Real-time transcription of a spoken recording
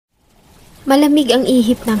Malamig ang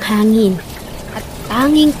ihip ng hangin at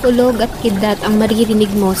tanging kulog at kidlat ang maririnig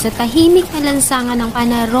mo sa tahimik na lansangan ng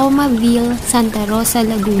Panoramaville, Santa Rosa,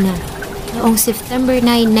 Laguna noong September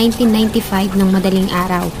 9, 1995 ng madaling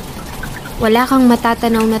araw. Wala kang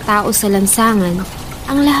matatanaw na tao sa lansangan.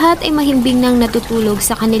 Ang lahat ay mahimbing nang natutulog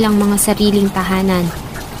sa kanilang mga sariling tahanan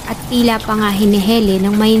at tila pa nga hinihele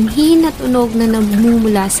ng mahinhin na tunog na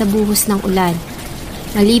namumula sa buhos ng ulan.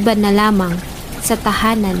 Maliban na lamang sa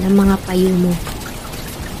tahanan ng mga payumo.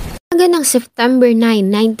 Umaga ng September 9,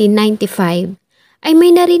 1995 ay may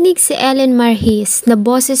narinig si Ellen Marhis na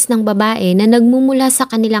boses ng babae na nagmumula sa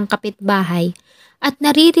kanilang kapitbahay at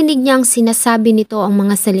naririnig niyang sinasabi nito ang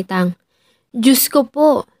mga salitang, "Diyos ko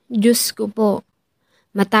po, Diyos ko po."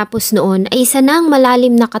 Matapos noon ay isa nang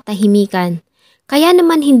malalim na katahimikan, kaya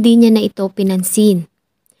naman hindi niya na ito pinansin.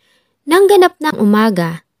 Nang ganap ng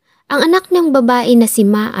umaga, ang anak niyang babae na si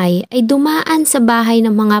Maay ay dumaan sa bahay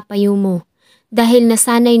ng mga payumo dahil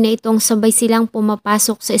nasanay na itong sabay silang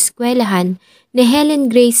pumapasok sa eskwelahan ni Helen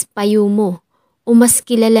Grace Payumo o mas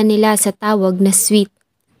kilala nila sa tawag na Sweet.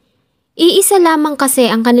 Iisa lamang kasi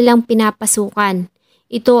ang kanilang pinapasukan.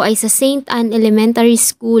 Ito ay sa St. Anne Elementary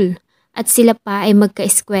School at sila pa ay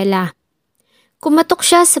magkaeskwela. Kumatok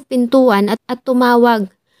siya sa pintuan at tumawag,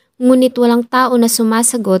 ngunit walang tao na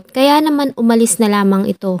sumasagot kaya naman umalis na lamang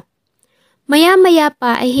ito. Maya-maya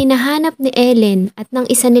pa ay hinahanap ni Ellen at ng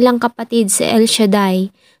isa nilang kapatid si El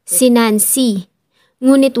Shaddai, si Nancy.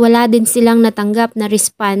 Ngunit wala din silang natanggap na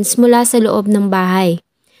response mula sa loob ng bahay.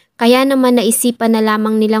 Kaya naman naisipan na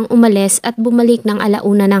lamang nilang umalis at bumalik ng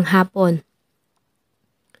 1:00 ng hapon.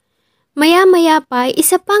 Maya-maya pa ay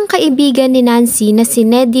isa pang kaibigan ni Nancy na si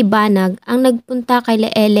Neddy Banag ang nagpunta kay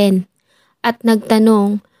Ellen at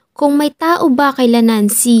nagtanong kung may tao ba kay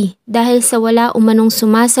Nancy dahil sa wala umanong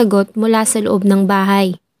sumasagot mula sa loob ng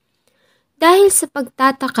bahay. Dahil sa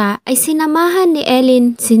pagtataka ay sinamahan ni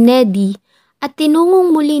Ellen si Neddy at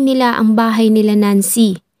tinungong muli nila ang bahay nila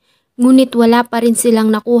Nancy. Ngunit wala pa rin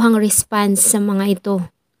silang nakuhang response sa mga ito.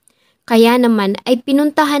 Kaya naman ay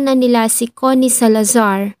pinuntahan na nila si Connie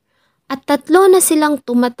Salazar at 3 na silang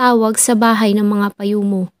tumatawag sa bahay ng mga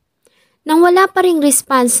payumo. Nang wala pa ring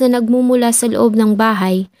response na nagmumula sa loob ng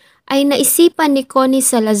bahay, ay naisipan ni Connie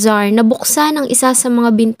Salazar na buksan ang isa sa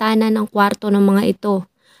mga bintana ng kwarto ng mga ito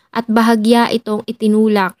at bahagya itong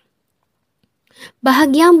itinulak.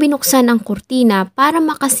 Bahagyang binuksan ang kurtina para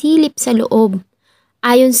makasilip sa loob.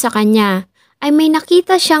 Ayon sa kanya, ay may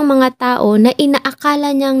nakita siyang mga tao na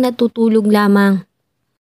inaakala niyang natutulog lamang.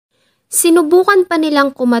 Sinubukan pa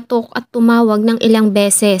nilang kumatok at tumawag ng ilang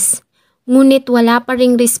beses, ngunit wala pa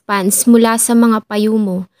ring response mula sa mga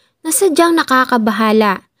payumo na sadyang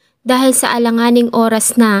nakakabahala. Dahil sa alanganing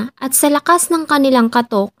oras na at sa lakas ng kanilang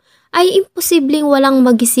katok ay imposibleng walang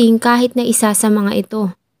magising kahit na isa sa mga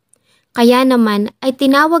ito. Kaya naman ay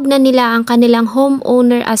tinawag na nila ang kanilang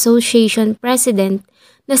Homeowner Association President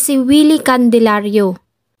na si Willie Candelario.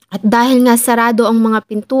 At dahil nga sarado ang mga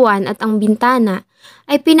pintuan at ang bintana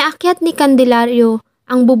ay pinaakyat ni Candelario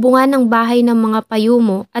ang bubungan ng bahay ng mga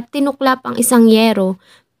payumo at tinuklap ang isang yero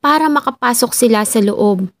para makapasok sila sa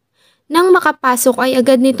loob. Nang makapasok ay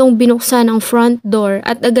agad nitong binuksan ang front door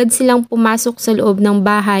at agad silang pumasok sa loob ng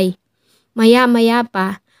bahay. Maya-maya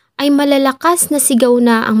pa ay malalakas na sigaw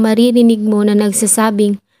na ang maririnig mo na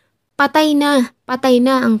nagsasabing, patay na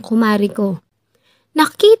ang kumari ko."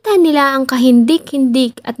 Nakita nila ang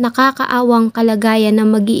kahindik-hindik at nakakaawang kalagayan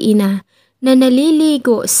ng mag-iina na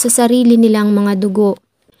naliligo sa sarili nilang mga dugo.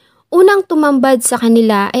 Unang tumambad sa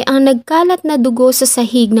kanila ay ang nagkalat na dugo sa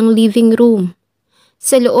sahig ng living room.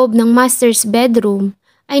 Sa loob ng master's bedroom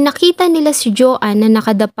ay nakita nila si Joanne na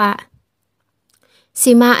nakadapa.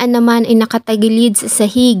 Si Maan naman ay nakatagilid sa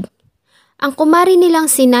sahig. Ang kumari nilang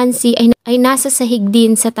si Nancy ay nasa sahig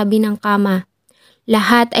din sa tabi ng kama.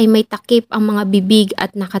 Lahat ay may takip ang mga bibig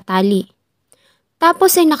at nakatali.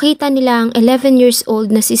 Tapos ay nakita nila ang 11 years old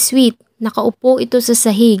na si Sweet. Nakaupo ito sa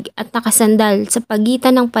sahig at nakasandal sa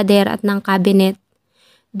pagitan ng pader at ng cabinet.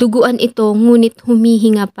 Duguan ito ngunit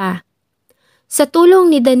humihinga pa. Sa tulong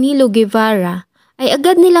ni Danilo Guevara ay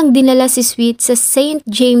agad nilang dinala si Sweet sa St.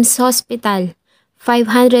 James Hospital.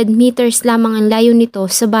 500 meters lamang ang layo nito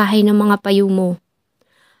sa bahay ng mga payumo.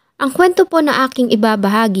 Ang kwento po na aking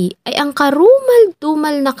ibabahagi ay ang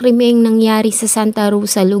karumal-dumal na krimeng nangyari sa Santa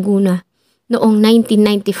Rosa, Laguna noong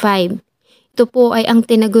 1995. Ito po ay ang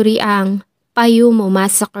tinaguriang Payumo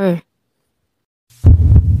Massacre.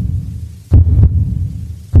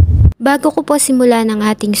 Bago ko po simulan ang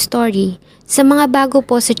ating story, sa mga bago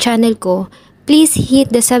po sa channel ko, please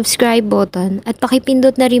hit the subscribe button at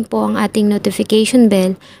pakipindot na rin po ang ating notification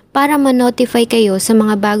bell para ma-notify kayo sa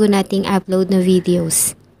mga bago nating upload na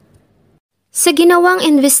videos. Sa ginawang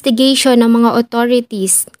investigation ng mga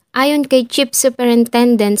authorities, ayon kay Chief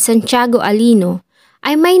Superintendent Santiago Alino,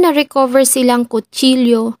 ay may na-recover silang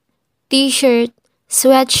kutsilyo, t-shirt,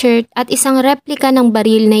 sweatshirt at isang replika ng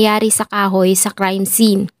baril na yari sa kahoy sa crime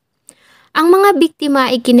scene. Ang mga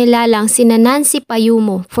biktima ay kinilalang sina Nancy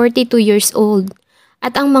Payumo, 42 years old,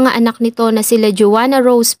 at ang mga anak nito na sila Joanna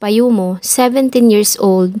Rose Payumo, 17 years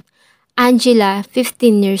old, Angela,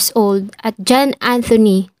 15 years old, at John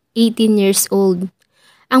Anthony, 18 years old.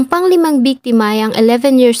 Ang panglimang biktima ay ang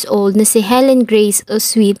 11 years old na si Helen Grace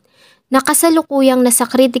Oswit na kasalukuyang nasa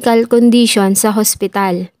critical condition sa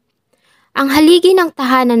hospital. Ang haligi ng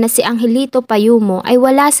tahanan na si Angelito Payumo ay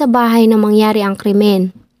wala sa bahay na mangyari ang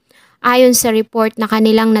krimen. Ayon sa report na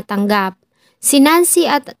kanilang natanggap, si Nancy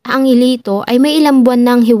at Angelito ay may ilang buwan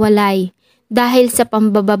ng hiwalay dahil sa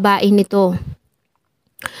pambababae nito.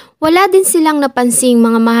 Wala din silang napansing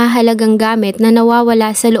mga mahahalagang gamit na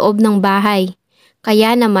nawawala sa loob ng bahay.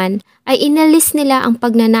 Kaya naman ay inalis nila ang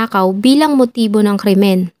pagnanakaw bilang motibo ng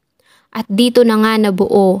krimen. At dito na nga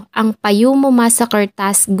nabuo ang Payumo Massacre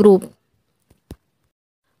Task Group.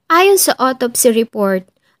 Ayon sa autopsy report,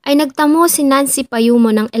 ay nagtamo si Nancy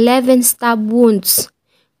Payumo ng 11 stab wounds,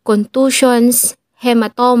 contusions,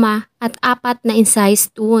 hematoma at 4 na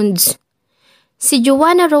incised wounds. Si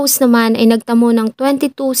Joanna Rose naman ay nagtamo ng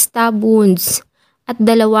 22 stab wounds at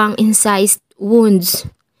 2 incised wounds.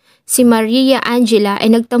 Si Maria Angela ay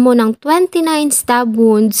nagtamo ng 29 stab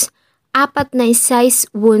wounds, 4 na incised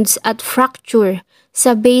wounds at fracture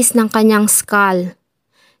sa base ng kanyang skull.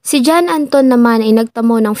 Si John Anton naman ay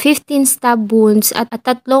nagtamo ng 15 stab wounds at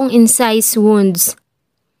 3 incised wounds.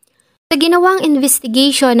 Sa ginawang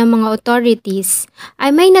investigation ng mga authorities ay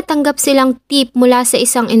may natanggap silang tip mula sa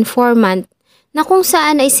isang informant na kung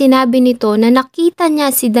saan ay sinabi nito na nakita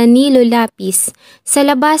niya si Danilo Lapis sa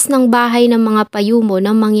labas ng bahay ng mga Payumo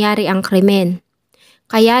nang mangyari ang krimen.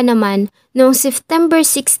 Kaya naman, noong September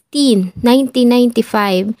 16,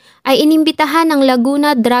 1995, ay inimbitahan ng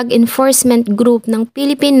Laguna Drug Enforcement Group ng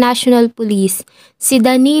Philippine National Police si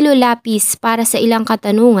Danilo Lapis para sa ilang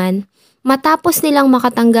katanungan matapos nilang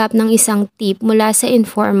makatanggap ng isang tip mula sa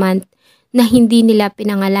informant na hindi nila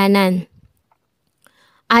pinangalanan.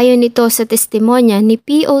 Ayon nito sa testimonya ni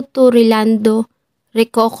PO2 Rolando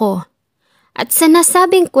Recoco. At sa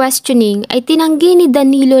nasabing questioning ay tinanggi ni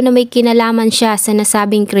Danilo na may kinalaman siya sa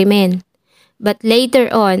nasabing krimen. But later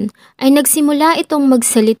on ay nagsimula itong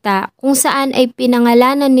magsalita kung saan ay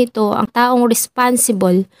pinangalanan nito ang taong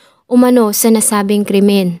responsible umano sa nasabing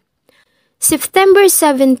krimen. September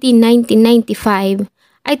 17, 1995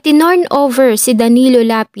 ay tinurn over si Danilo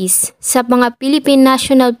Lapis sa mga Philippine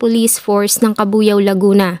National Police Force ng Cabuyao,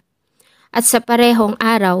 Laguna. At sa parehong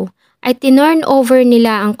araw ay tinurn over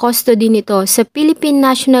nila ang custody nito sa Philippine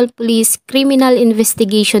National Police Criminal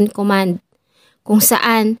Investigation Command, kung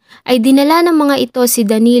saan ay dinala ng mga ito si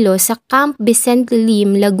Danilo sa Camp Vicente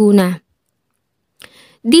Lim, Laguna.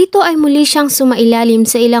 Dito ay muli siyang sumailalim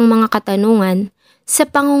sa ilang mga katanungan sa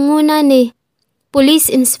pangunguna ni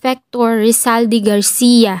Police Inspector Rizaldi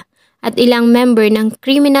Garcia at ilang member ng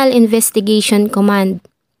Criminal Investigation Command.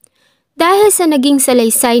 Dahil sa naging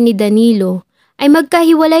salaysay ni Danilo, ay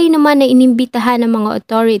magkahiwalay naman na inimbitahan ng mga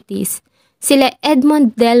authorities sila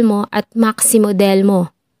Edmond Delmo at Maximo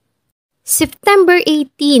Delmo. September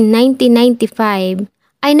 18, 1995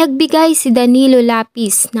 ay nagbigay si Danilo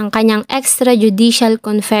Lapis ng kanyang extrajudicial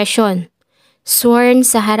confession, sworn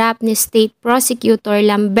sa harap ni State Prosecutor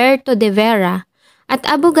Lamberto de Vera at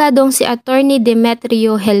abogadong si Attorney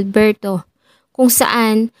Demetrio Helberto, kung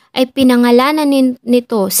saan ay pinangalanan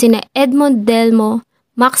nito sina Edmond Delmo,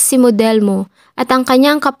 Maximo Delmo at ang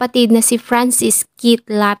kanyang kapatid na si Francis Keith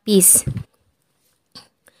Lapis.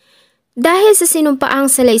 Dahil sa sinumpaang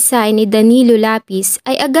salaysay ni Danilo Lapis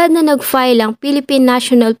ay agad na nag-file ang Philippine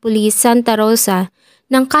National Police Santa Rosa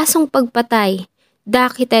ng kasong pagpatay,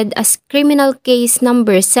 docketed as Criminal Case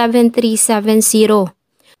Number 7370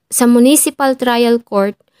 sa Municipal Trial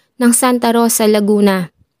Court ng Santa Rosa,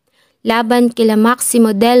 Laguna, laban kila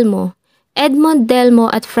Maximo Delmo, Edmond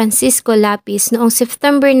Delmo at Francisco Lapis noong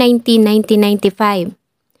September 19, 1995.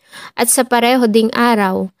 At sa pareho ding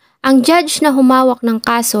araw, ang judge na humawak ng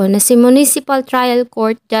kaso na si Municipal Trial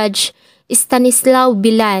Court Judge Stanislao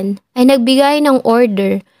Bilan ay nagbigay ng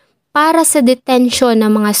order para sa detention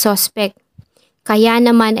ng mga suspect. Kaya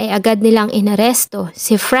naman ay agad nilang inaresto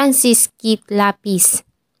si Francis Keith Lapis.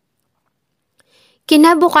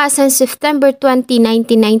 Kinabukasan September 20,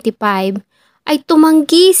 1995 ay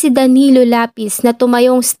tumanggi si Danilo Lapis na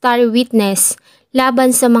tumayong star witness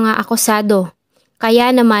laban sa mga akusado.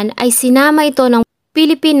 Kaya naman ay sinama ito ng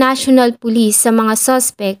Philippine National Police sa mga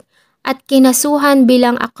suspect at kinasuhan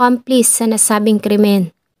bilang accomplice sa nasabing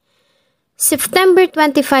krimen. September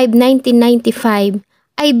 25, 1995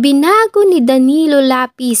 ay binago ni Danilo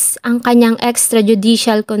Lapis ang kanyang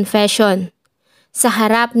extrajudicial confession sa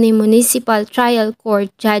harap ni Municipal Trial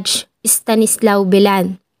Court Judge Stanislao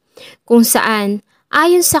Bilan, kung saan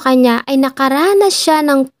ayon sa kanya ay nakaranas siya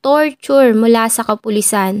ng torture mula sa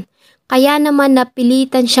kapulisan, kaya naman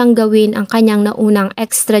napilitan siyang gawin ang kanyang naunang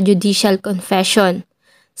extrajudicial confession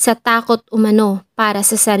sa takot umano para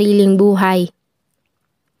sa sariling buhay.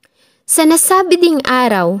 Sa nasabi ding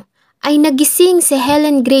araw ay nagising si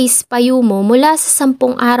Helen Grace Payumo mula sa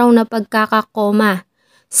 10 araw na pagkakakoma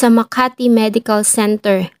sa Makati Medical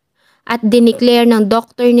Center at dineclare ng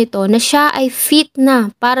doktor nito na siya ay fit na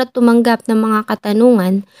para tumanggap ng mga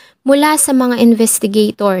katanungan mula sa mga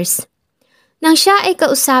investigators. Nang siya ay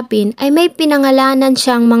kausapin ay may pinangalanan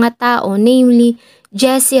siyang mga tao, namely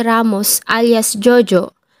Jesse Ramos alias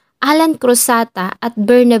Jojo, Alan Cruzata at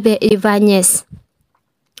Bernabe Ibanez,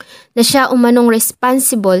 na siya umanong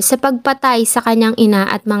responsible sa pagpatay sa kanyang ina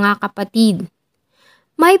at mga kapatid.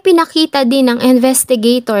 May pinakita din ng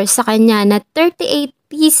investigator sa kanya na 38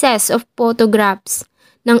 pieces of photographs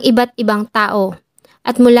ng iba't ibang tao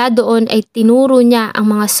at mula doon ay tinuro niya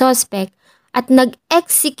ang mga suspect at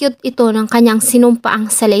nag-execute ito ng kanyang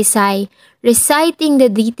sinumpaang salaysay, reciting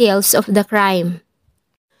the details of the crime.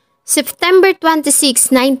 September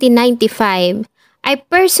 26, 1995 ay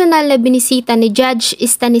personal na binisita ni Judge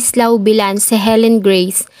Stanislao Bilan si Helen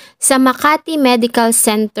Grace sa Makati Medical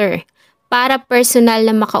Center para personal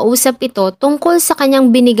na makausap ito tungkol sa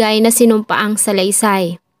kanyang binigay na sinumpaang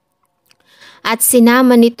salaysay. At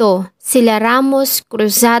sinama nito sila Ramos,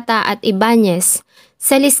 Cruzata at Ibanez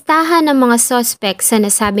sa listahan ng mga suspect sa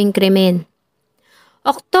nasabing krimen.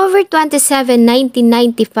 October 27,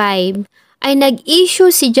 1995 ay nag-issue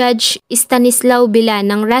si Judge Stanislao Bilan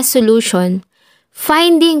ng resolution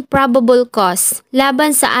finding probable cause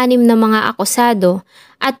laban sa 6 na mga akusado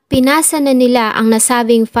at pinasa na nila ang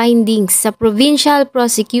nasabing findings sa Provincial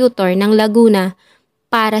Prosecutor ng Laguna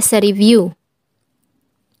para sa review.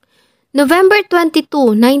 November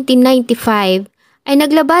 22, 1995 ay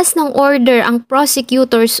naglabas ng order ang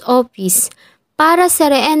Prosecutor's Office para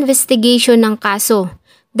sa reinvestigation ng kaso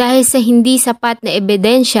dahil sa hindi sapat na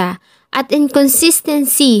ebidensya at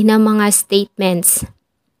inconsistency ng mga statements.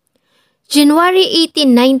 January 18,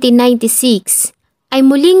 1996 ay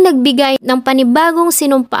muling nagbigay ng panibagong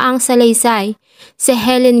sinumpaang salaysay si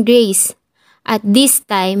Helen Grace at this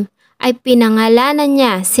time ay pinangalanan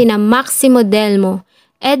niya sina Maximo Delmo,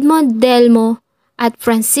 Edmond Delmo at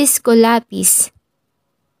Francisco Lapis.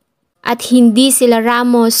 At hindi sila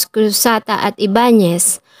Ramos, Cruzata at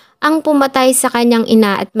Ibanez ang pumatay sa kanyang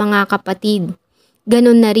ina at mga kapatid.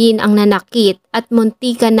 Ganun na rin ang nanakit at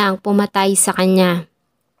muntika na ang pumatay sa kanya.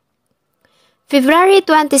 February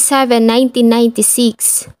 27,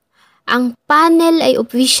 1996, ang panel ay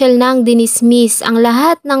official nang dinismiss ang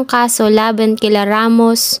lahat ng kaso laban kila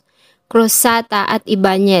Ramos, Cruzata at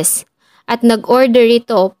Ibanez at nag-order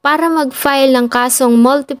ito para mag-file ng kasong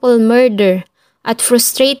multiple murder at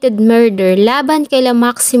frustrated murder laban kila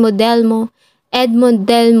Maximo Delmo, Edmond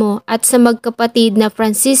Delmo at sa magkapatid na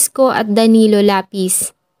Francisco at Danilo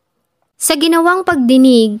Lapis. Sa ginawang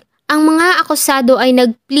pagdinig, ang mga akusado ay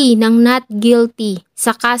nag-plea ng not guilty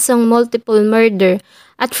sa kasong multiple murder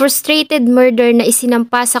at frustrated murder na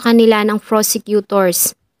isinampa sa kanila ng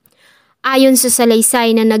prosecutors. Ayon sa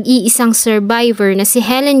salaysay na nag-iisang survivor na si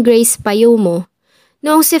Helen Grace Payumo,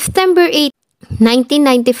 noong September 8,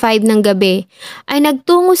 1995 ng gabi ay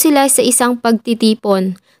nagtungo sila sa isang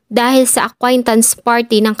pagtitipon dahil sa acquaintance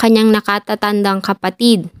party ng kanyang nakatatandang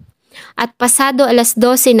kapatid. At pasado alas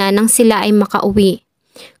 12 na nang sila ay makauwi.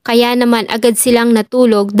 Kaya naman agad silang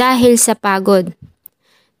natulog dahil sa pagod.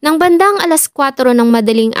 Nang bandang alas 4 ng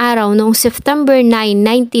madaling araw noong September 9,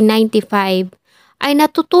 1995, ay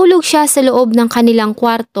natutulog siya sa loob ng kanilang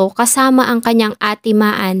kwarto kasama ang kanyang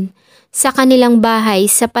atimaan sa kanilang bahay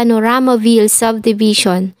sa Panoramaville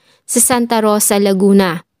Subdivision sa Santa Rosa,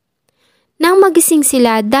 Laguna. Nang magising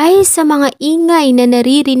sila dahil sa mga ingay na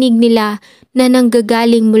naririnig nila na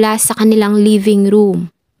nanggagaling mula sa kanilang living room.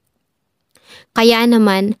 Kaya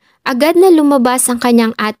naman, agad na lumabas ang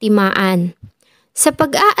kanyang atimaan. Sa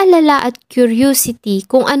pag-aalala at curiosity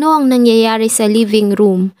kung ano ang nangyayari sa living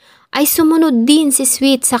room, ay sumunod din si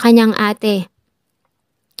Sweet sa kanyang ate.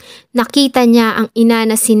 Nakita niya ang ina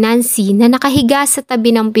na si Nancy na nakahiga sa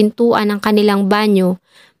tabi ng pintuan ng kanilang banyo.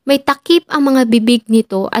 May takip ang mga bibig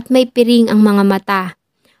nito at may piring ang mga mata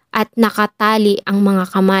at nakatali ang mga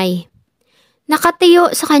kamay.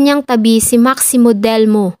 Nakatayo sa kanyang tabi si Maximo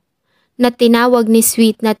Delmo na tinawag ni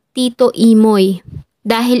Sweet na Tito Imoy.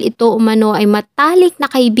 dahil ito umano ay matalik na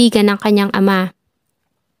kaibigan ng kanyang ama.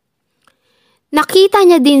 Nakita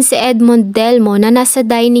niya din si Edmond Delmo na nasa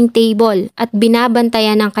dining table at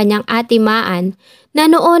binabantayan ng kanyang ate Maan na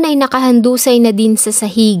noon ay nakahandusay na din sa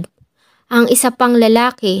sahig. Ang isa pang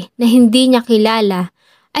lalaki na hindi niya kilala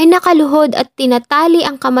ay nakaluhod at tinatali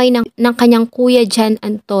ang kamay ng kanyang kuya Jan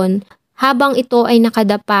Anton habang ito ay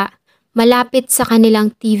nakadapa malapit sa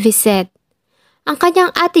kanilang TV set. Ang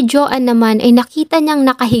kanyang ate Joanne naman ay nakita niyang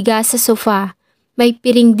nakahiga sa sofa. May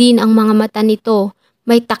piring din ang mga mata nito,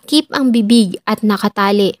 may takip ang bibig at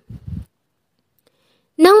nakatali.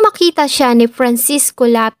 Nang makita siya ni Francisco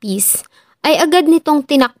Lapis, ay agad nitong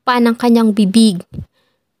tinakpan ang kanyang bibig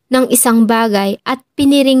ng isang bagay at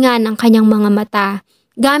piniringan ang kanyang mga mata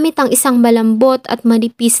gamit ang isang malambot at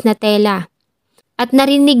manipis na tela. At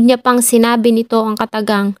narinig niya pang sinabi nito ang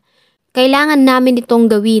katagang, "Kailangan namin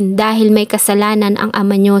itong gawin dahil may kasalanan ang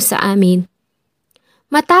ama niyo sa amin."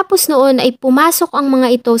 Matapos noon ay pumasok ang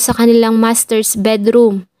mga ito sa kanilang master's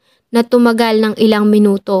bedroom na tumagal ng ilang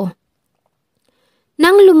minuto.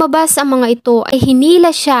 Nang lumabas ang mga ito ay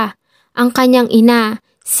hinila siya, ang kanyang ina,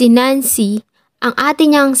 si Nancy, ang ate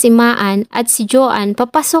niyang si Maan at si Joanne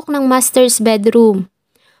papasok ng master's bedroom,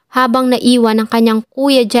 habang naiwan ang kanyang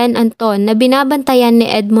kuya Jan Anton na binabantayan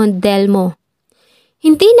ni Edmond Delmo.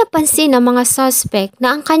 Hindi napansin ng mga suspect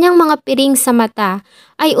na ang kanyang mga piring sa mata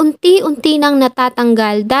ay unti-unti nang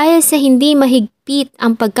natatanggal dahil sa hindi mahigpit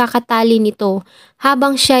ang pagkakatali nito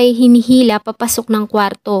habang siya ay hinihila papasok ng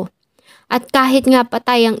kwarto. At kahit nga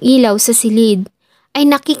patay ang ilaw sa silid, ay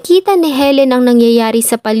nakikita ni Helen ang nangyayari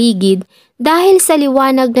sa paligid dahil sa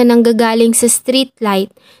liwanag na nanggagaling sa street light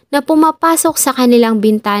na pumapasok sa kanilang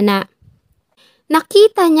bintana.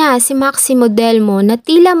 Nakita niya si Maximo Delmo na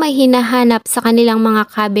tila may hinahanap sa kanilang mga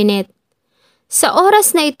cabinet. Sa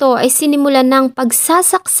oras na ito ay sinimulan ng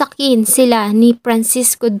pagsasaksakin sila ni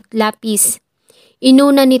Francisco Lapis.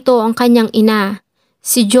 Inuna nito ang kanyang ina,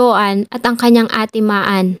 si Joanne at ang kanyang ate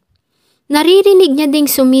Maan. Naririnig niya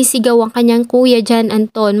ding sumisigaw ang kanyang kuya Jan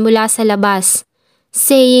Anton mula sa labas,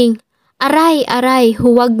 saying, "Aray, aray,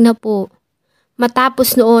 huwag na po."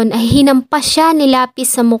 Matapos noon ay hinampas siya ni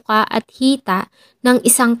Lapis sa muka at hita ng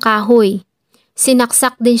isang kahoy.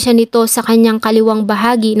 Sinaksak din siya nito sa kanyang kaliwang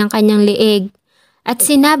bahagi ng kanyang leeg. At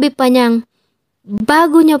sinabi pa niyang,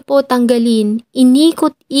 bago niya po tanggalin,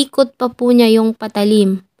 inikot-ikot pa po niya yung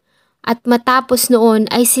patalim. At matapos noon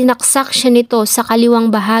ay sinaksak siya nito sa kaliwang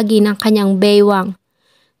bahagi ng kanyang baywang.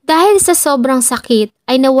 Dahil sa sobrang sakit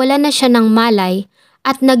ay nawala na siya ng malay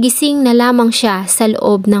at nagising na lamang siya sa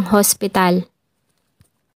loob ng hospital.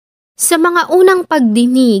 Sa mga unang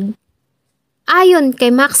pagdinig, ayon kay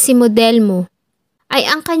Maximo Delmo, ay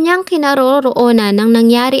ang kanyang kinaroroonan nang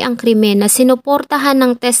nangyari ang krimen na sinuportahan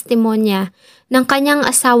ng testimonya ng kanyang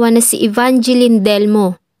asawa na si Evangeline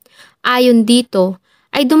Delmo. Ayon dito,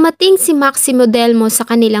 ay dumating si Maximo Delmo sa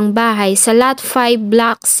kanilang bahay sa Lot 5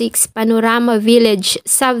 Block 6 Panorama Village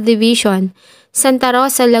Subdivision, Santa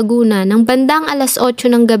Rosa, Laguna ng bandang alas 8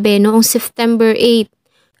 ng gabi noong September 8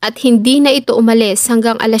 at hindi na ito umalis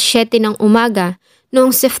hanggang alas 7 ng umaga noong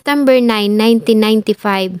September 9,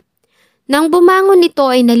 1995. Nang bumangon ito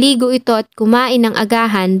ay naligo ito at kumain ng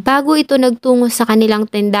agahan bago ito nagtungo sa kanilang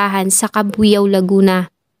tindahan sa Cabuyao, Laguna.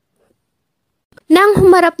 Nang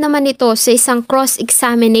humarap naman ito sa isang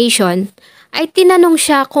cross-examination, ay tinanong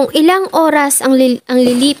siya kung ilang oras ang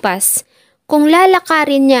lilipas kung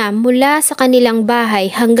lalakarin niya mula sa kanilang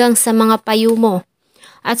bahay hanggang sa mga Payumo.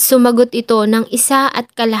 At sumagot ito ng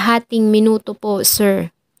 1.5 minuto po,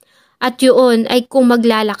 sir. At yun ay kung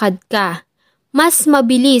maglalakad ka. Mas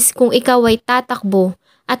mabilis kung ikaw ay tatakbo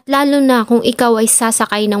at lalo na kung ikaw ay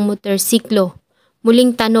sasakay ng motorsiklo.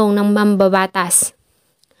 Muling tanong ng mambabatas.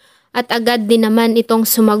 At agad din naman itong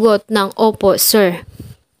sumagot ng opo, sir.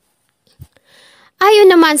 Ayon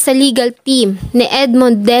naman sa legal team ni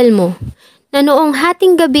Edmond Delmo na noong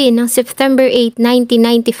hating gabi ng September 8,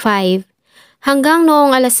 1995 hanggang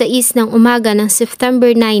noong alas 6 ng umaga ng September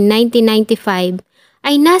 9, 1995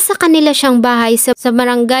 ay nasa kanila siyang bahay sa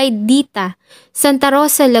Barangay Dita, Santa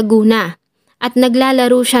Rosa, Laguna at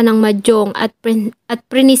naglalaro siya ng mahjong at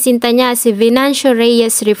prinisinta niya si Venancio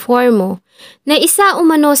Reyes Reformo na isa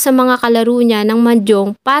umano sa mga kalaro niya ng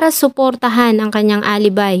mahjong para suportahan ang kanyang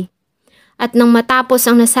alibay. At nang matapos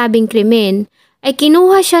ang nasabing krimen, ay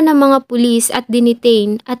kinuha siya ng mga pulis at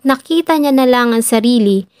dinitain at nakita niya na lang ang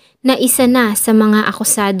sarili na isa na sa mga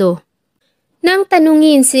akusado. Nang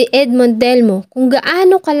tanungin si Edmond Delmo kung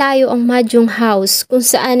gaano kalayo ang mahjong house kung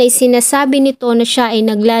saan ay sinasabi nito na siya ay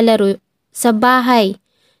naglalaro sa bahay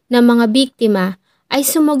ng mga biktima, ay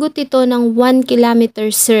sumagot ito ng 1 kilometer,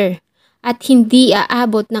 sir, at hindi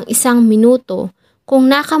aabot ng 1 minuto kung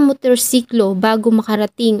nakamotorsiklo bago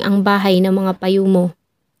makarating ang bahay ng mga Payumo.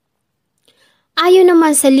 Ayon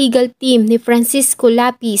naman sa legal team ni Francisco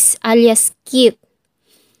Lapis alias Kit,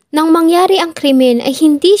 nang mangyari ang krimen ay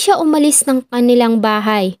hindi siya umalis ng kanilang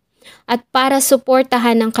bahay at para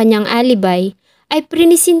suportahan ang kanyang alibay ay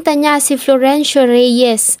prinisinta niya si Florencio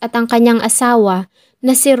Reyes at ang kanyang asawa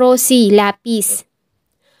na si Rosie Lapis.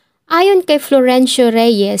 Ayon kay Florencio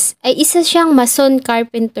Reyes ay isa siyang mason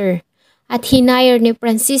carpenter at hinire ni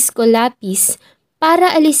Francisco Lapis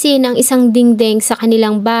para alisin ang isang dingding sa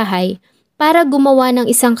kanilang bahay para gumawa ng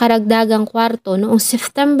isang karagdagang kwarto noong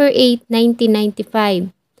September 8,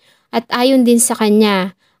 1995. At ayon din sa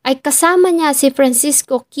kanya, ay kasama niya si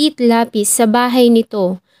Francisco Keith Lapis sa bahay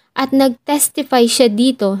nito at nag-testify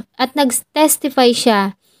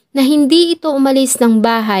siya na hindi ito umalis ng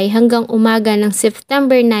bahay hanggang umaga ng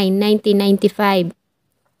September 9, 1995.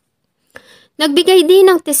 Nagbigay din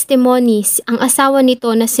ng testimonies ang asawa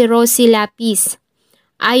nito na si Rosie Lapis.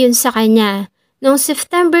 Ayon sa kanya, noong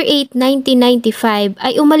September 8, 1995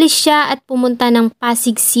 ay umalis siya at pumunta ng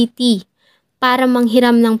Pasig City para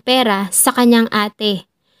manghiram ng pera sa kanyang ate.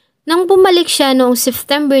 Nang bumalik siya noong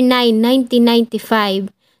September 9,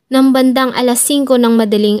 1995, ng bandang alas 5 ng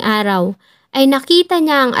madaling araw, ay nakita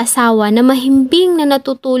niya ang asawa na mahimbing na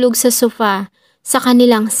natutulog sa sofa sa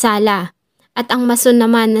kanilang sala. At ang mason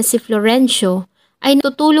naman na si Florencio ay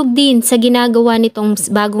natutulog din sa ginagawa nitong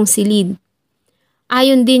bagong silid.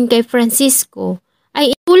 Ayon din kay Francisco,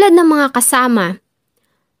 ay tulad ng mga kasama,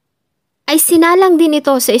 ay sinalang din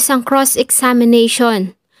ito sa isang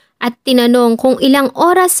cross-examination at tinanong kung ilang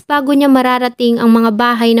oras bago niya mararating ang mga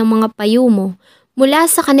bahay ng mga Payumo mula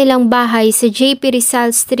sa kanilang bahay sa JP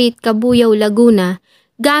Rizal Street, Cabuyao, Laguna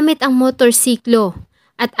gamit ang motorsiklo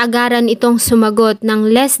at agaran itong sumagot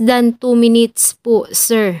ng less than 2 minutes po,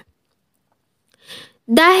 sir.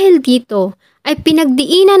 Dahil dito ay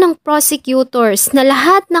pinagdiinan ng prosecutors na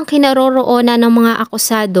lahat ng kinaroroonan ng mga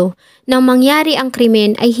akusado nang mangyari ang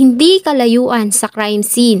krimen ay hindi kalayuan sa crime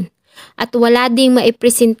scene at wala ding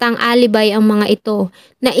maipresentang alibay ang mga ito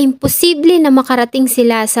na imposible na makarating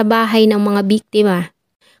sila sa bahay ng mga biktima.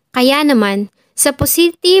 Kaya naman, sa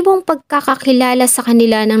positibong pagkakakilala sa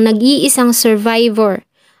kanila ng nag-iisang survivor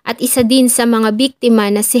at isa din sa mga biktima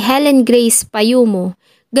na si Helen Grace Payumo,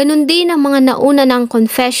 ganun din ang mga nauna ng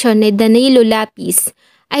confession ni Danilo Lapis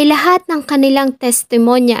ay lahat ng kanilang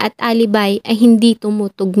testimonya at alibay ay hindi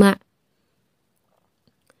tumutugma.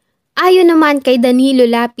 Ayon naman kay Danilo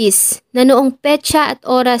Lapis na noong petsa at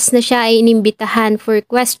oras na siya ay inimbitahan for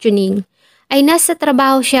questioning ay nasa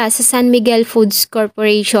trabaho siya sa San Miguel Foods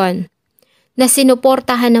Corporation na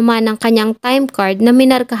sinuportahan naman ang kanyang time card na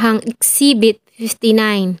minarkahang Exhibit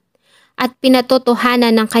 59 at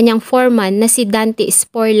pinatotohanan ng kanyang foreman na si Dante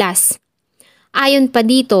Sporlas. Ayon pa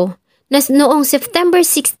dito, na noong September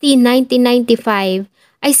 16, 1995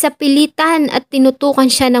 ay sa pilitan at tinutukan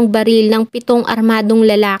siya ng baril ng 7 armadong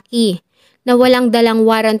lalaki na walang dalang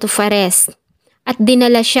warrant of arrest at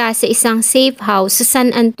dinala siya sa isang safe house sa San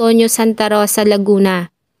Antonio, Santa Rosa,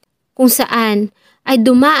 Laguna, kung saan ay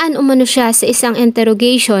dumaan umano siya sa isang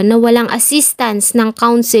interrogation na walang assistance ng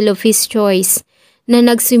counsel of his choice na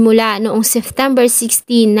nagsimula noong September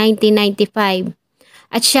 16, 1995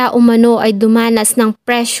 at siya umano ay dumanas ng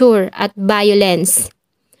pressure at violence.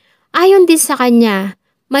 Ayon din sa kanya,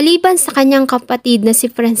 maliban sa kanyang kapatid na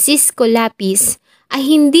si Francisco Lapis ay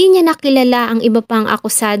hindi niya nakilala ang iba pang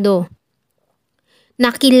akusado.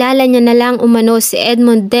 Nakilala niya na lang umano si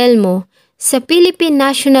Edmond Delmo sa Philippine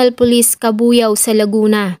National Police Cabuyao sa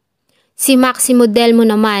Laguna. Si Maximo Delmo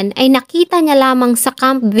naman ay nakita niya lamang sa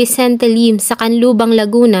Camp Vicente Lim sa Canlubang,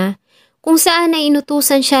 Laguna kung saan ay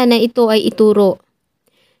inutusan siya na ito ay ituro.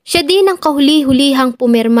 Siya din ang kahuli-hulihang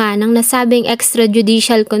pumirma ng nasabing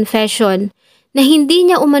extrajudicial confession na hindi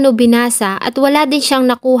niya umano binasa at wala din siyang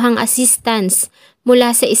nakuhang assistance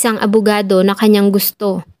mula sa isang abogado na kanyang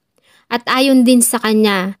gusto. At ayon din sa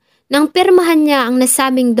kanya, nang pirmahan niya ang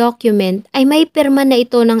nasabing document ay may pirma na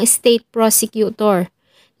ito ng state prosecutor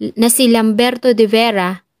na si Lamberto de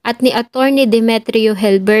Vera at ni Attorney Demetrio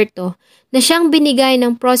Helberto na siyang binigay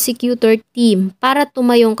ng prosecutor team para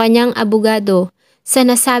tumayong kanyang abogado sa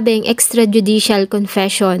nasabing extrajudicial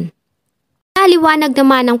confession. Naliwanag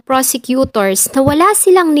naman ng prosecutors na wala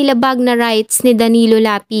silang nilabag na rights ni Danilo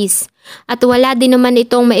Lapis at wala din naman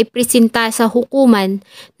itong maipresenta sa hukuman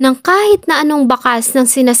ng kahit na anong bakas ng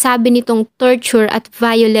sinasabi nitong torture at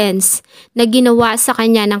violence na ginawa sa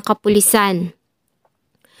kanya ng kapulisan.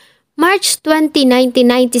 March 20,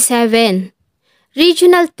 1997,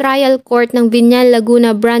 Regional Trial Court ng Binyan,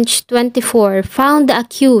 Laguna Branch 24 found the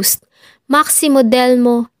accused Maximo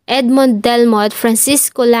Delmo, Edmond Delmo at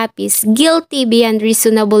Francisco Lapis guilty beyond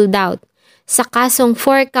reasonable doubt sa kasong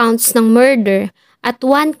 4 counts ng murder at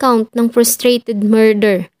 1 count ng frustrated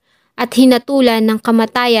murder at hinatulan ng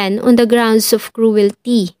kamatayan on the grounds of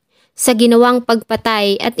cruelty sa ginawang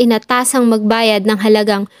pagpatay at inatasang magbayad ng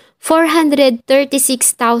halagang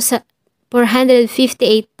 436,458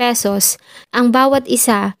 pesos ang bawat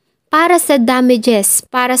isa para sa damages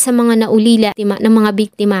para sa mga naulila ng mga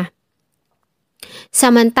biktima.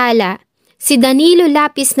 Samantala, si Danilo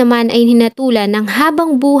Lapis naman ay hinatulan ng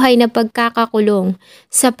habang buhay na pagkakakulong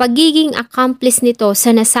sa pagiging accomplice nito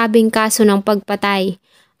sa nasabing kaso ng pagpatay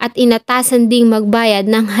at inatasan ding magbayad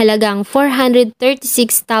ng halagang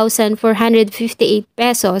 436,458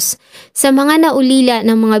 pesos sa mga naulila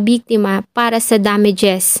ng mga biktima para sa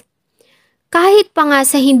damages. Kahit pa nga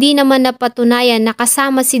sa hindi naman napatunayan na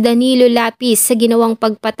kasama si Danilo Lapis sa ginawang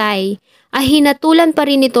pagpatay, ay hinatulan pa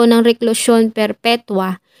rin ito ng reklusyon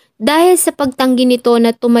perpetua dahil sa pagtanggi nito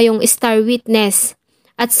na tumayong star witness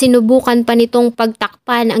at sinubukan pa nitong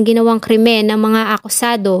pagtakpan ang ginawang krimen ng mga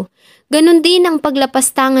akusado. Ganon din ang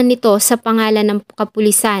paglapastangan nito sa pangalan ng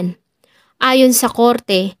kapulisan. Ayon sa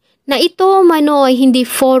korte, na ito umano ay hindi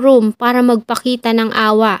forum para magpakita ng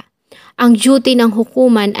awa. Ang duty ng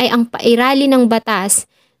hukuman ay ang pairali ng batas,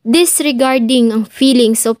 disregarding ang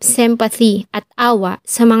feelings of sympathy at awa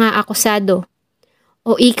sa mga akusado.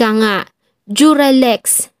 O ika nga, jura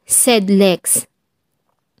lex, sed lex.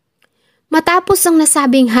 Matapos ang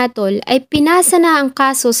nasabing hatol ay pinasa na ang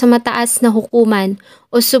kaso sa mataas na hukuman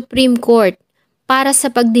o Supreme Court para sa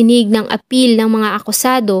pagdinig ng appeal ng mga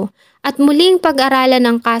akusado at muling pag-aralan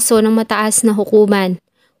ang kaso ng mataas na hukuman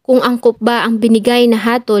kung angkop ba ang binigay na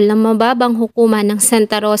hatol ng mababang hukuman ng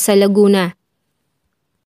Santa Rosa, Laguna.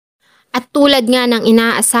 At tulad nga ng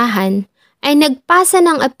inaasahan, ay nagpasa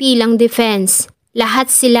ng appeal ang defense.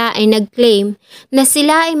 Lahat sila ay nag-claim na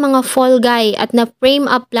sila ay mga fall guy at na-frame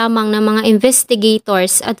up lamang ng mga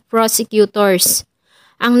investigators at prosecutors.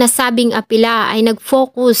 Ang nasabing apela ay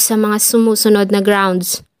nag-focus sa mga sumusunod na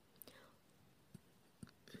grounds.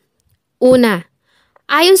 Una,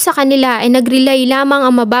 ayon sa kanila ay nag-rely lamang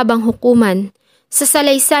ang mababang hukuman sa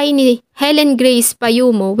salaysay ni Helen Grace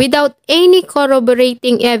Payumo without any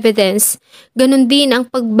corroborating evidence. Ganon din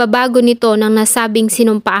ang pagbabago nito ng nasabing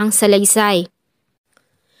sinumpaang salaysay.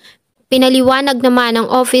 Pinaliwanag naman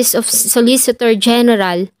ng Office of Solicitor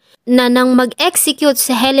General na nang mag-execute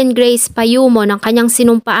si Helen Grace Payumo ng kanyang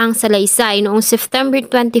sinumpaang salaysay noong September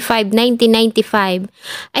 25, 1995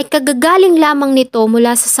 ay kagagaling lamang nito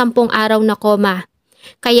mula sa 10 araw na koma.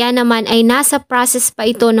 Kaya naman ay nasa process pa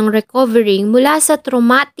ito ng recovering mula sa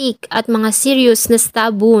traumatic at mga serious na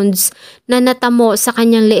stab wounds na natamo sa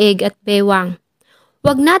kanyang leeg at bewang.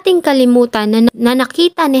 Huwag nating kalimutan na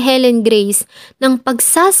nakita ni Helen Grace ng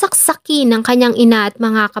pagsasaksaki ng kanyang ina at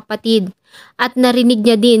mga kapatid at narinig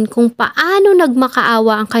niya din kung paano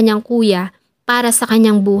nagmakaawa ang kanyang kuya para sa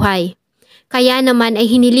kanyang buhay. Kaya naman ay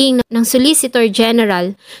hiniling ng Solicitor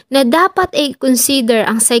General na dapat ay consider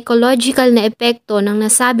ang psychological na epekto ng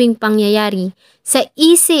nasabing pangyayari sa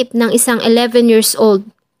isip ng isang 11 years old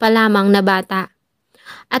pa lamang na bata.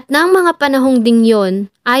 At nang mga panahong ding yon,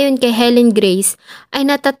 ayon kay Helen Grace, ay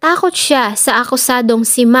natatakot siya sa akusadong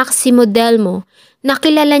si Maximo Delmo na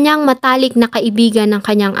kilala niyang matalik na kaibigan ng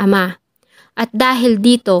kanyang ama. At dahil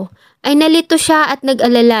dito, ay nalito siya at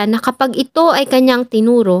nag-alala na kapag ito ay kanyang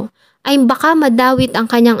tinuro, ay baka madawit ang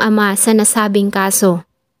kanyang ama sa nasabing kaso.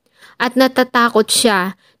 At natatakot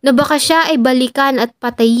siya na baka siya ay balikan at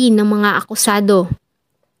patayin ng mga akusado.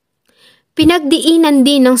 Pinagdiinan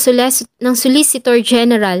din ng Solicitor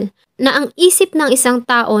General na ang isip ng isang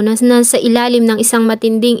tao na nasa ilalim ng isang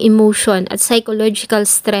matinding emotion at psychological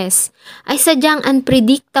stress ay sadyang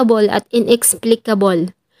unpredictable at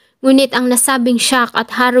inexplicable. Ngunit ang nasabing shock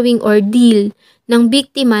at harrowing ordeal ng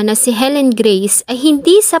biktima na si Helen Grace ay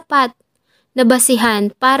hindi sapat na basihan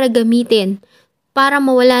para gamitin para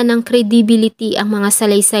mawala ng credibility ang mga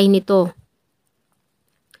salaysay nito.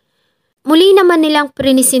 Muli naman nilang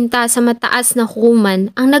prinisinta sa mataas na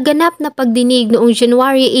hukuman ang naganap na pagdinig noong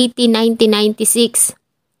January 18, 1996,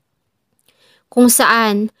 kung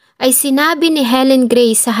saan ay sinabi ni Helen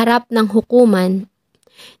Grace sa harap ng hukuman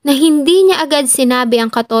na hindi niya agad sinabi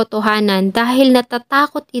ang katotohanan dahil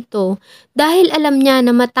natatakot ito dahil alam niya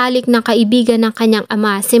na matalik na kaibigan ng kanyang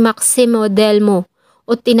ama si Maximo Delmo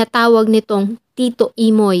o tinatawag nitong Tito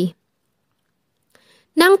Imoy.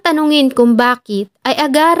 Nang tanungin kung bakit, ay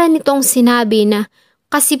agaran nitong sinabi na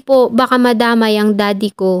kasi po baka madamay ang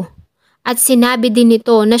daddy ko. At sinabi din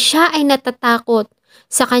nito na siya ay natatakot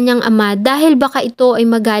sa kanyang ama dahil baka ito ay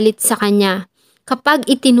magalit sa kanya kapag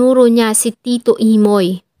itinuro niya si Tito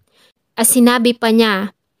Imoy. At sinabi pa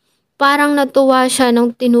niya Parang natuwa siya nang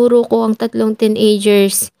tinuro ko ang 3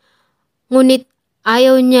 teenagers. Ngunit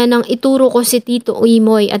ayaw niya nang ituro ko si Tito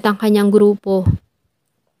Imoy at ang kanyang grupo.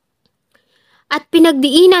 At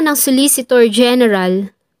pinagdiinan ng Solicitor General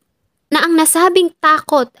na ang nasabing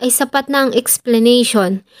takot ay sapat na ang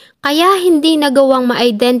explanation kaya hindi nagawang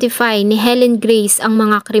ma-identify ni Helen Grace ang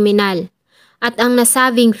mga kriminal. At ang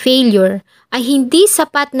nasabing failure ay hindi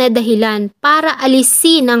sapat na dahilan para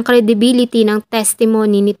alisin ang credibility ng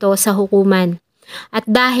testimony nito sa hukuman. At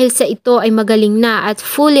dahil sa ito ay magaling na at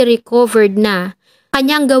fully recovered na,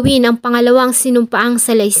 kanyang gawin ang pangalawang sinumpaang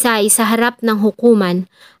salaysay sa harap ng hukuman,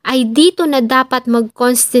 ay dito na dapat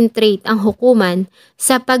mag-concentrate ang hukuman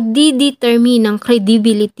sa pagdidetermine ng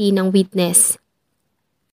credibility ng witness.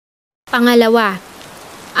 Pangalawa,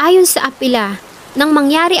 ayon sa apela, nang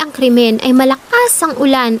mangyari ang krimen ay malakas ang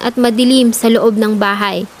ulan at madilim sa loob ng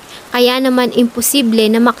bahay. Kaya naman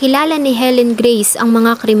imposible na makilala ni Helen Grace ang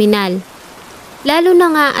mga kriminal. Lalo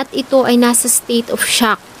na nga at ito ay nasa state of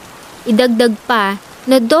shock. Idagdag pa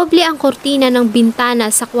na doble ang kortina ng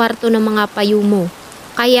bintana sa kwarto ng mga payumo.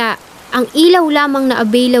 Kaya ang ilaw lamang na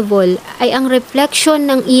available ay ang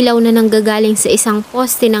reflection ng ilaw na nanggagaling sa isang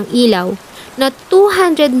poste ng ilaw na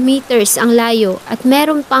 200 meters ang layo at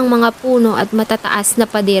meron pang mga puno at matataas na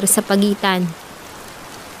pader sa pagitan.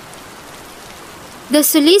 The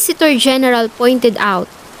Solicitor General pointed out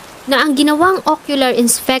na ang ginawang ocular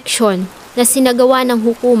inspection na sinagawa ng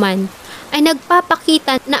hukuman ay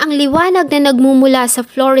nagpapakita na ang liwanag na nagmumula sa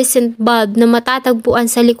fluorescent bulb na matatagpuan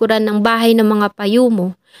sa likuran ng bahay ng mga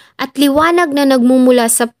payumo at liwanag na nagmumula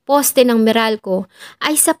sa poste ng Meralco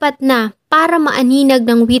ay sapat na para maaninag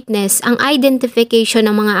ng witness ang identification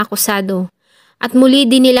ng mga akusado. At muli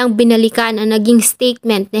din nilang binalikan ang naging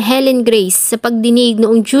statement ni Helen Grace sa pagdinig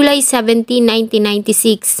noong July 17,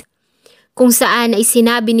 1996, kung saan ay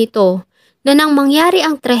sinabi nito na nang mangyari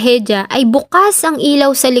ang trahedya ay bukas ang ilaw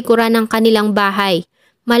sa likuran ng kanilang bahay,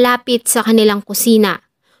 malapit sa kanilang kusina,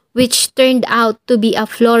 which turned out to be a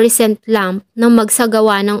fluorescent lamp nang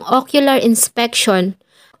magsagawa ng ocular inspection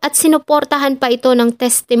at sinuportahan pa ito ng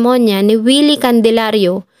testimonya ni Willie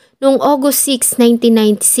Candelario noong August 6,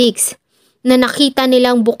 1996 na nakita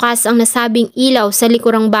nilang bukas ang nasabing ilaw sa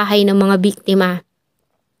likurang bahay ng mga biktima.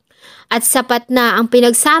 At sapat na ang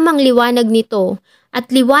pinagsamang liwanag nito at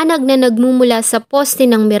liwanag na nagmumula sa poste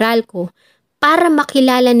ng Meralco para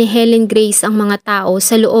makilala ni Helen Grace ang mga tao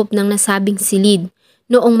sa loob ng nasabing silid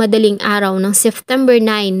noong madaling araw ng September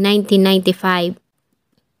 9, 1995.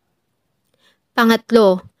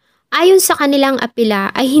 Pangatlo, ayon sa kanilang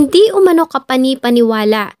apela ay hindi umano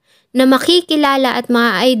kapani-paniwala na makikilala at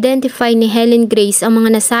ma-identify ni Helen Grace ang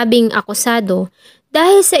mga nasabing akusado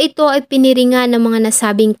dahil sa ito ay piniringan ng mga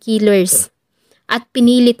nasabing killers. At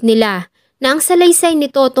pinilit nila na ang salaysay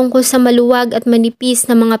nito tungkol sa maluwag at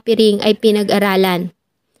manipis na mga piring ay pinag-aralan.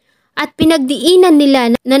 At pinagdiinan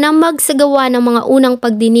nila na nang magsagawa ng mga unang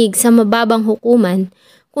pagdinig sa mababang hukuman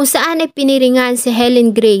kung saan ay piniringan si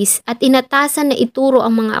Helen Grace at inatasan na ituro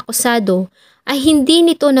ang mga akusado ay hindi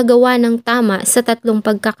nito nagawa ng tama sa 3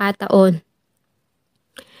 pagkakataon.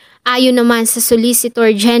 Ayon naman sa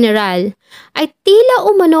Solicitor General, ay tila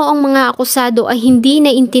umano ang mga akusado ay hindi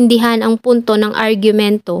naintindihan ang punto ng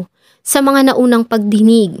argumento sa mga naunang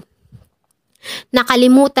pagdinig.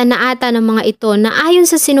 Nakalimutan na ata ng mga ito na ayon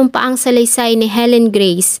sa sinumpaang salaysay ni Helen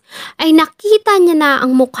Grace ay nakita niya na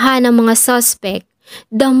ang mukha ng mga suspect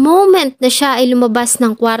the moment na siya ay lumabas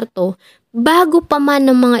ng kwarto bago pa man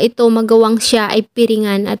ng mga ito magawang siya ay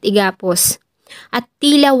piringan at igapos. At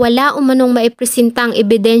tila wala umanong maipresentang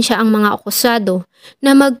ebidensya ang mga akusado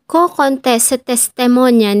na magko-contest sa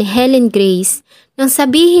testimonya ni Helen Grace nang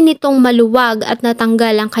sabihin nitong maluwag at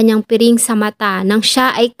natanggal ang kanyang piring sa mata nang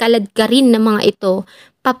siya ay kaladkarin ng mga ito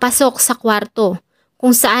papasok sa kwarto,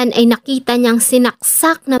 kung saan ay nakita niyang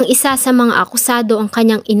sinaksak ng isa sa mga akusado ang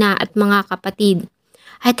kanyang ina at mga kapatid.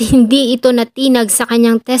 At hindi ito natinag sa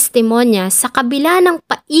kanyang testimonya sa kabila ng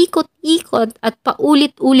paikot-ikot at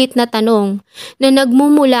paulit-ulit na tanong na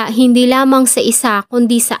nagmumula hindi lamang sa isa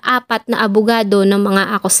kundi sa 4 na abogado ng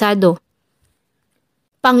mga akusado.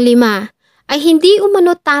 Panglima, ay hindi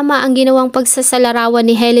umano tama ang ginawang pagsasalarawan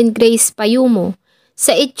ni Helen Grace Payumo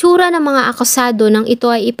sa itsura ng mga akusado nang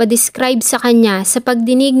ito ay ipadescribe sa kanya sa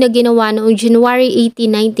pagdinig na ginawa noong January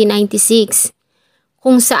 18, 1996,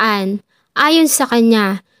 kung saan, ayon sa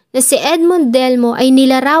kanya, na si Edmond Delmo ay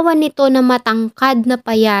nilarawan nito na matangkad na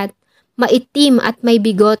payat, maitim at may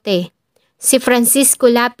bigote. Si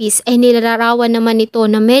Francisco Lapis ay nilarawan naman nito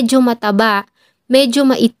na medyo mataba, medyo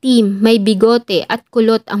maitim, may bigote at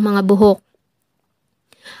kulot ang mga buhok.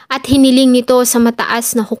 At hiniling nito sa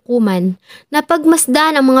mataas na hukuman na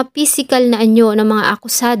pagmasdan ang mga pisikal na anyo ng mga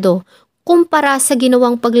akusado kumpara sa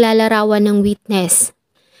ginawang paglalarawan ng witness.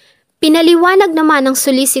 Pinaliwanag naman ng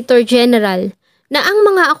Solicitor General na ang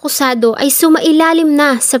mga akusado ay sumailalim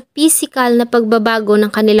na sa pisikal na pagbabago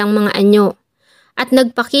ng kanilang mga anyo at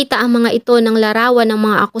nagpakita ang mga ito ng larawan ng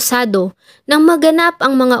mga akusado nang maganap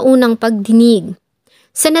ang mga unang pagdinig.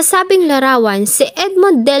 Sa nasabing larawan, si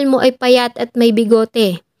Edmond Delmo ay payat at may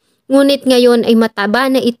bigote, ngunit ngayon ay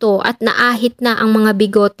mataba na ito at naahit na ang mga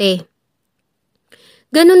bigote.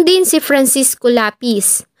 Ganon din si Francisco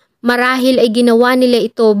Lapis. Marahil ay ginawa nila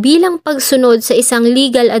ito bilang pagsunod sa isang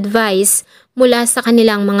legal advice mula sa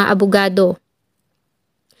kanilang mga abogado.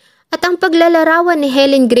 At ang paglalarawan ni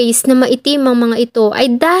Helen Grace na maitim ang mga ito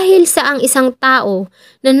ay dahil sa ang isang tao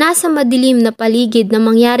na nasa madilim na paligid na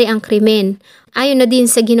mangyari ang krimen, ayon na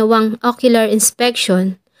din sa ginawang ocular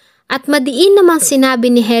inspection. At madiin namang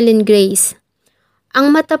sinabi ni Helen Grace,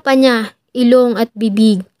 ang mata pa niya, ilong at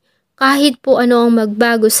bibig, kahit po ano ang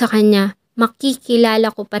magbago sa kanya, makikilala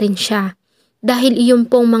ko pa rin siya. Dahil iyon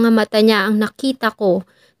pong mga mata niya ang nakita ko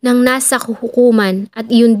nang nasa hukuman at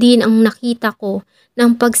iyon din ang nakita ko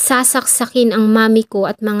nang pagsasaksakin ang mami ko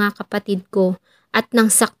at mga kapatid ko at nang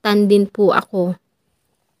saktan din po ako.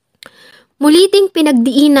 Muli ding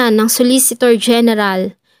pinagdiinan ng Solicitor General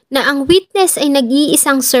na ang witness ay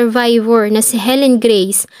nag-iisang survivor na si Helen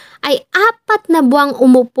Grace ay 4 na buwang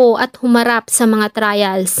umupo at humarap sa mga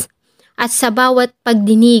trials. At sa bawat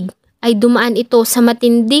pagdinig ay dumaan ito sa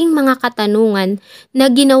matinding mga katanungan na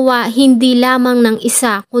ginawa hindi lamang ng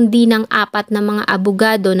isa kundi ng 4 na mga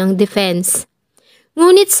abogado ng defense.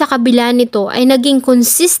 Ngunit sa kabila nito ay naging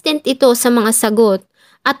consistent ito sa mga sagot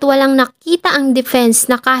at walang nakita ang defense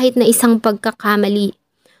na kahit na isang pagkakamali.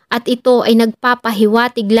 At ito ay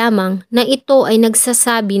nagpapahiwatig lamang na ito ay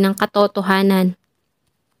nagsasabi ng katotohanan.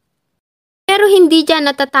 Pero hindi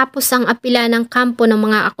dyan natatapos ang apila ng kampo ng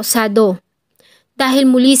mga akusado. Dahil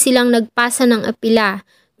muli silang nagpasa ng apila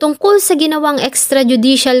tungkol sa ginawang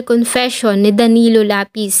extrajudicial confession ni Danilo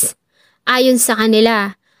Lapis. Ayon sa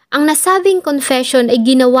kanila, ang nasabing confession ay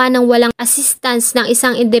ginawa ng walang assistance ng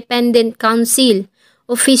isang independent counsel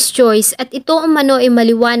of his choice at ito umano ay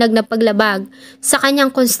maliwanag na paglabag sa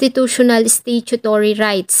kanyang constitutional statutory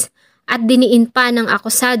rights at diniin pa ng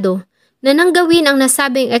akusado na nang gawin ang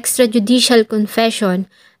nasabing extrajudicial confession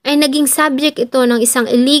ay naging subject ito ng isang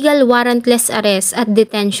illegal warrantless arrest at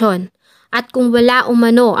detention. At kung wala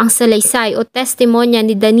umano ang salaysay o testimonya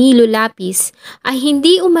ni Danilo Lapis, ay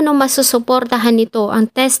hindi umano masusuportahan nito ang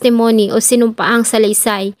testimony o sinumpaang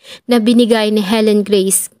salaysay na binigay ni Helen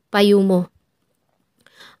Grace Payumo.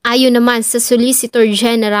 Ayon naman sa Solicitor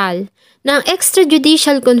General, na ang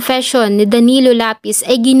extrajudicial confession ni Danilo Lapis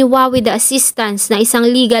ay ginawa with the assistance ng isang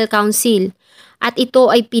legal counsel. At ito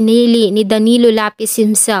ay pinili ni Danilo Lapis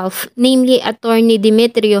himself, namely Attorney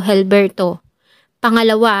Demetrio Helberto.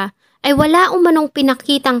 Pangalawa, ay wala umanong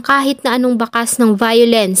pinakitang kahit na anong bakas ng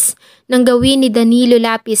violence nang gawin ni Danilo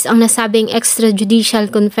Lapis ang nasabing extrajudicial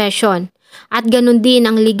confession. At ganun din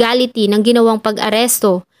ang legality ng ginawang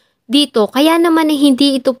pag-aresto dito, kaya naman ay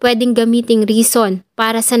hindi ito pwedeng gamiting reason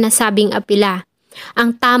para sa nasabing apila.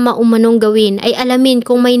 Ang tama umanong gawin ay alamin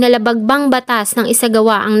kung may nalabagbang batas ng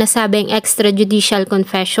isagawa ang nasabing extrajudicial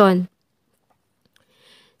confession.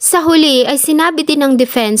 Sa huli ay sinabi din ng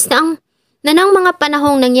defense na nang mga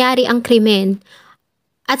panahong nangyari ang krimen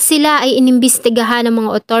at sila ay inimbestigahan ng mga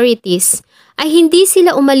authorities, ay hindi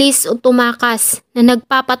sila umalis o tumakas na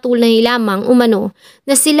nagpapatunay lamang umano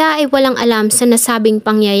na sila ay walang alam sa nasabing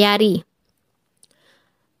pangyayari.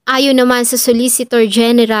 Ayon naman sa Solicitor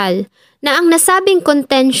General, na ang nasabing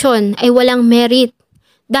contention ay walang merit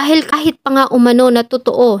dahil kahit pa nga umano na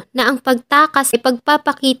totoo na ang pagtakas ay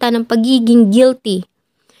pagpapakita ng pagiging guilty.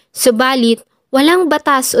 Subalit, walang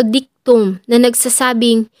batas o dictum na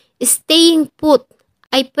nagsasabing staying put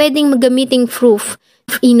ay pwedeng magamiting proof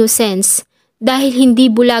of innocence dahil hindi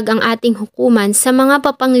bulag ang ating hukuman sa mga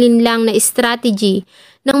papanglinlang na strategy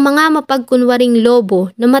ng mga mapagkunwaring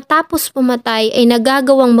lobo na matapos pumatay ay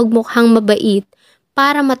nagagawang magmukhang mabait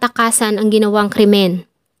para matakasan ang ginawang krimen.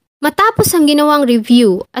 Matapos ang ginawang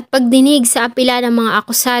review at pagdinig sa apela ng mga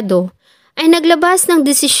akusado, ay naglabas ng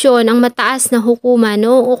desisyon ang mataas na hukuman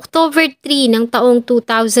noong October 3 ng taong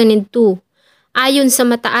 2002. Ayon sa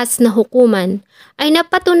mataas na hukuman, ay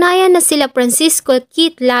napatunayan na sila Francisco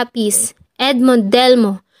Keith Lapis, Edmond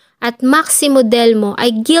Delmo at Maximo Delmo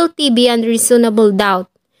ay guilty beyond reasonable doubt.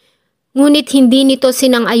 Ngunit hindi nito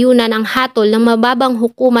sinang-ayunan ang hatol ng mababang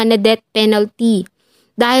hukuman na death penalty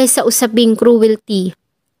dahil sa usaping cruelty.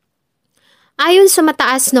 Ayon sa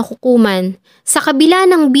mataas na hukuman, sa kabila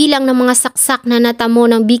ng bilang ng mga saksak na natamo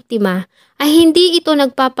ng biktima, ay hindi ito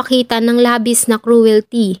nagpapakita ng labis na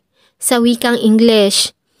cruelty. Sa wikang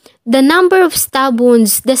English, the number of stab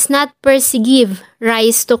wounds does not per se give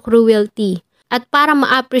rise to cruelty. At para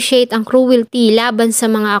ma-appreciate ang cruelty laban sa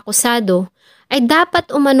mga akusado, ay dapat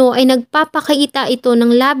umano ay nagpapakita ito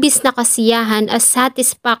ng labis na kasiyahan at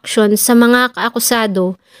satisfaction sa mga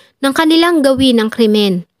kaakusado ng kanilang gawin ng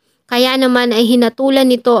krimen. Kaya naman ay hinatulan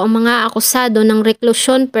nito ang mga akusado ng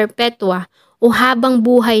reklusyon perpetua o habang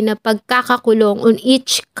buhay na pagkakakulong on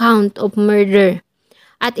each count of murder.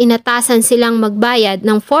 At inatasan silang magbayad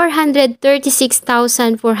ng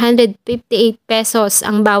 436,458 pesos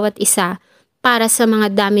ang bawat isa para sa mga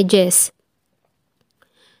damages.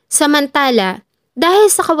 Samantala,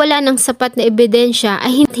 dahil sa kawalan ng sapat na ebidensya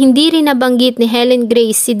ay hindi rin nabanggit ni Helen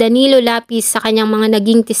Grace si Danilo Lapis sa kanyang mga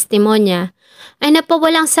naging testimonya, ay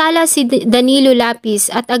napawalang sala si Danilo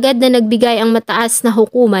Lapis at agad na nagbigay ang mataas na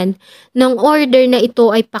hukuman ng order na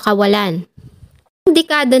ito ay pakawalan.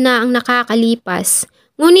 Dekada na ang nakakalipas,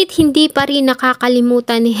 ngunit hindi pa rin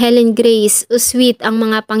nakakalimutan ni Helen Grace o Sweet ang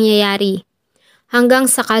mga pangyayari.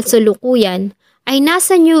 Hanggang sa kasalukuyan, ay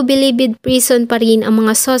nasa New Bilibid Prison pa rin ang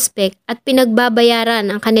mga sospek at pinagbabayaran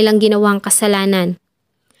ang kanilang ginawang kasalanan.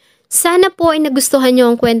 Sana po ay nagustuhan niyo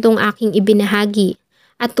ang kwentong aking ibinahagi.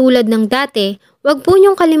 At tulad ng dati, huwag po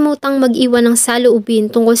niyong kalimutang mag-iwan ng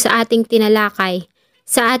saloobin tungkol sa ating tinalakay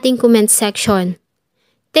sa ating comment section.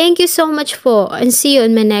 Thank you so much po and see you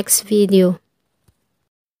in my next video.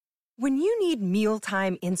 When you need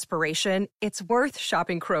mealtime inspiration, it's worth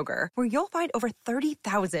shopping Kroger, where you'll find over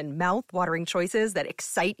 30,000 mouth-watering choices that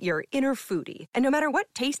excite your inner foodie. And no matter what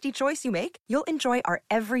tasty choice you make, you'll enjoy our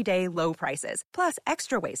everyday low prices, plus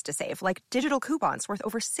extra ways to save, like digital coupons worth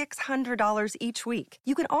over $600 each week.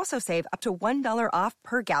 You can also save up to $1 off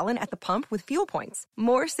per gallon at the pump with fuel points.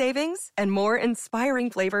 More savings and more inspiring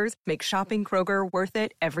flavors make shopping Kroger worth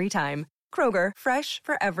it every time. Kroger, fresh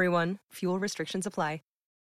for everyone. Fuel restrictions apply.